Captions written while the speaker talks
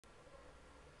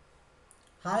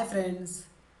Hi friends,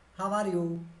 how are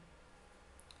you?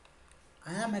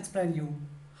 I am explaining you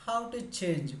how to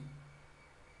change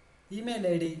email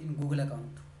ID in Google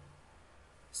account.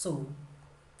 So,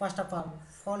 first of all,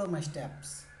 follow my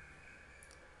steps.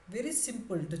 Very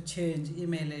simple to change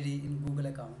email ID in Google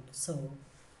account. So,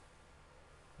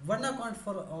 one account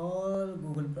for all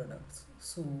Google products.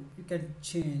 So, you can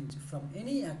change from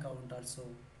any account also,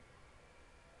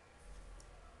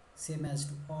 same as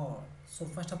to all. So,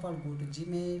 first of all, go to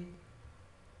Gmail.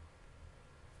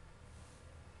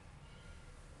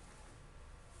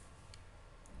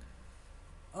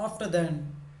 After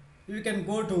then, you can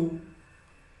go to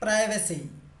privacy.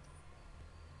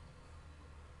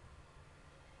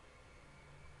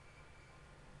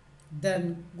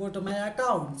 Then go to my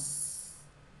accounts.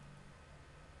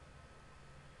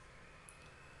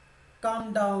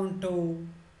 Come down to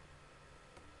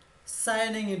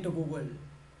signing into Google.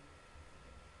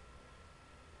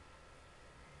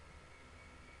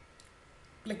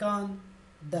 Click on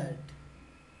that.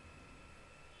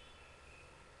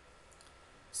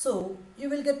 So you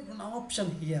will get an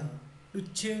option here to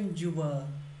change your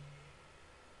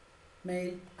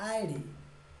mail ID.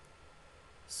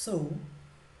 So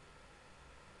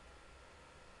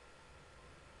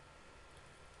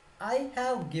I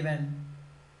have given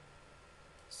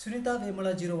Sunita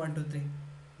Vemula 0123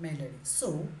 mail ID.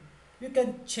 So you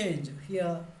can change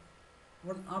here.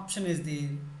 One option is the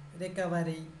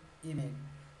recovery email.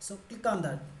 So click on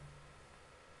that.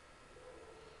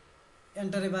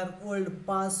 Enter your old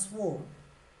password.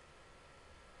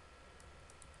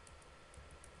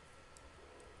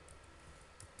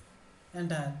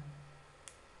 Enter.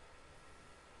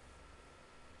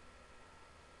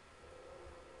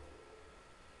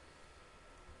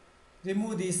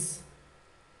 Remove this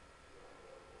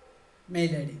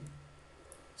mail ID.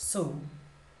 So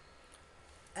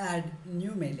add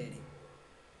new mail ID,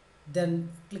 then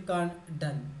click on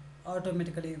done.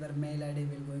 Automatically your mail ID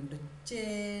will going to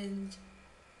change.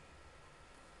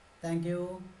 Thank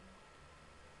you.